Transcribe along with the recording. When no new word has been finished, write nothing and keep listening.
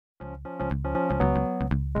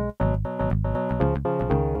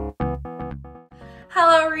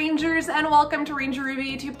Hello Rangers and welcome to Ranger Ruby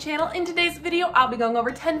YouTube channel. In today's video, I'll be going over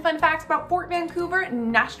 10 fun facts about Fort Vancouver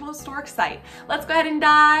National Historic Site. Let's go ahead and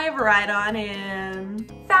dive right on in.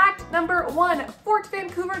 Fact number 1, Fort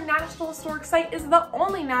Vancouver National Historic Site is the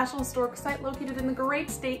only National Historic Site located in the great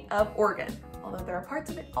state of Oregon, although there are parts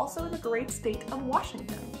of it also in the great state of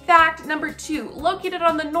Washington. Fact number 2, located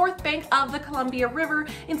on the north bank of the Columbia River,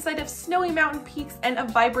 inside of snowy mountain peaks and a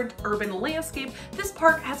vibrant urban landscape, this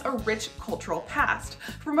park has a rich cultural past.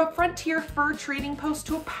 From a frontier fur trading post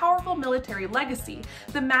to a powerful military legacy,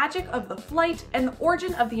 the magic of the flight, and the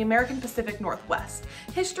origin of the American Pacific Northwest,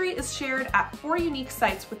 history is shared at 4 unique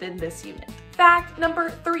sites within this unit. Fact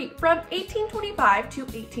number 3, from 1825 to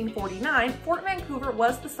 1849, Fort Vancouver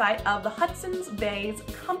was the site of the Hudson's Bay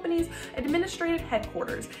Company's administrative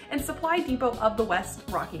headquarters and supply depot of the West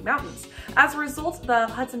Rocky Mountains. As a result, the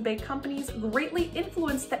Hudson Bay Companies greatly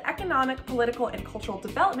influenced the economic, political, and cultural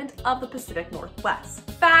development of the Pacific Northwest.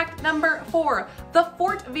 Fact number 4, the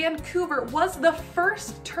Fort Vancouver was the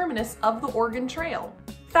first terminus of the Oregon Trail.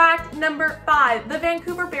 Fact number 5, the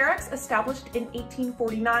Vancouver Barracks, established in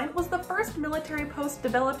 1849, was the first military post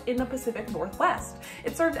developed in the Pacific Northwest.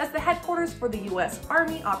 It served as the headquarters for the U.S.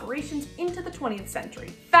 Army operations into the 20th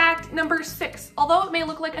century. Fact number 6, although it may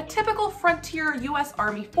look like a typical frontier U.S.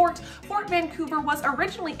 Army fort, Fort Vancouver was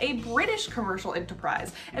originally a British commercial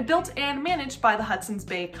enterprise and built and managed by the Hudson's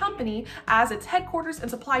Bay Company as its headquarters and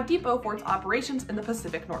supply depot for its operations in the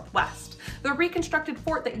Pacific Northwest. The reconstructed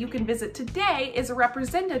fort that you can visit today is a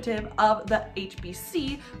representative of the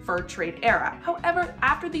HBC fur trade era. However,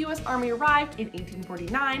 after the U.S. Army arrived in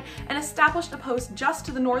 1849 and established a post just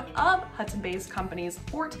to the north of Hudson Bay Company's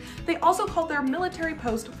fort, they also called their military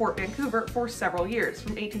post Fort Vancouver for several years,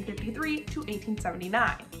 from 1853 to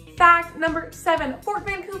 1879. Fact number 7, Fort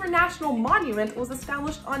Vancouver National Monument was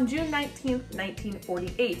established on June 19,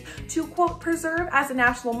 1948 to, quote, preserve as a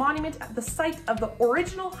national monument the site of the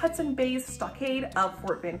original Hudson Bay stockade of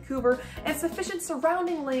Fort Vancouver and sufficient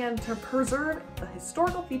surrounding land to preserve the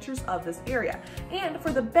historical features of this area and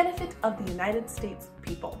for the benefit of the United States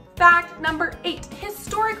people. Fact number 8,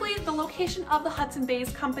 historically, the location of the Hudson Bay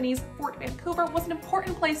Company's Fort Vancouver was an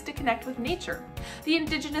important place to connect with nature. The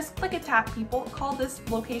indigenous Klickitat people called this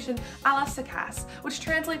location Alasakas, which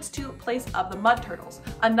translates to place of the mud turtles.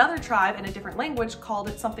 Another tribe in a different language called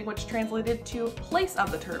it something which translated to place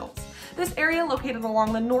of the turtles. This area, located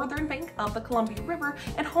along the northern bank of the Columbia River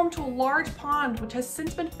and home to a large pond which has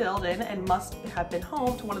since been filled in and must have been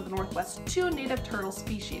home to one of the Northwest's 2 native turtle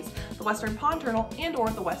species, the western pond turtle and or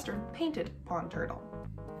the western painted pond turtle.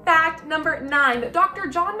 Fact number 9, Dr.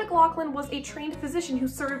 John McLaughlin was a trained physician who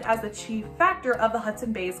served as the chief factor of the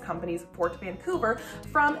Hudson Bay Company's Fort Vancouver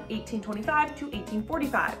from 1825 to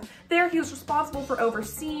 1845. There, he was responsible for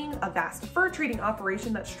overseeing a vast fur trading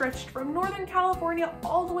operation that stretched from Northern California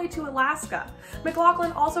all the way to Alaska.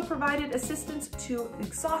 McLaughlin also provided assistance to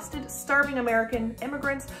exhausted, starving American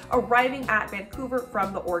immigrants arriving at Vancouver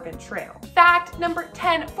from the Oregon Trail. Fact number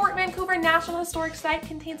 10, Fort Vancouver National Historic Site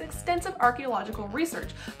contains extensive archaeological research,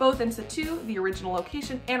 both in situ, the original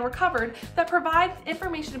location, and recovered, that provides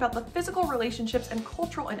information about the physical relationships and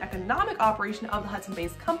cultural and economic operation of the Hudson Bay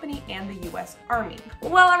Company and the U.S. Army.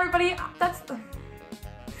 Well, everybody, that's the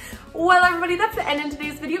end of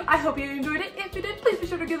today's video. I hope you enjoyed it. If you did, please be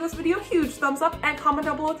sure to give this video a huge thumbs up and comment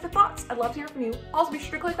down below with your thoughts. I'd love to hear from you. Also, be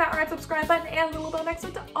sure to click that red subscribe button and the little bell next to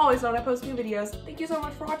it to always know when I post new videos. Thank you so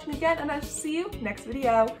much for watching again, and I will see you next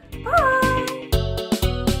video. Bye!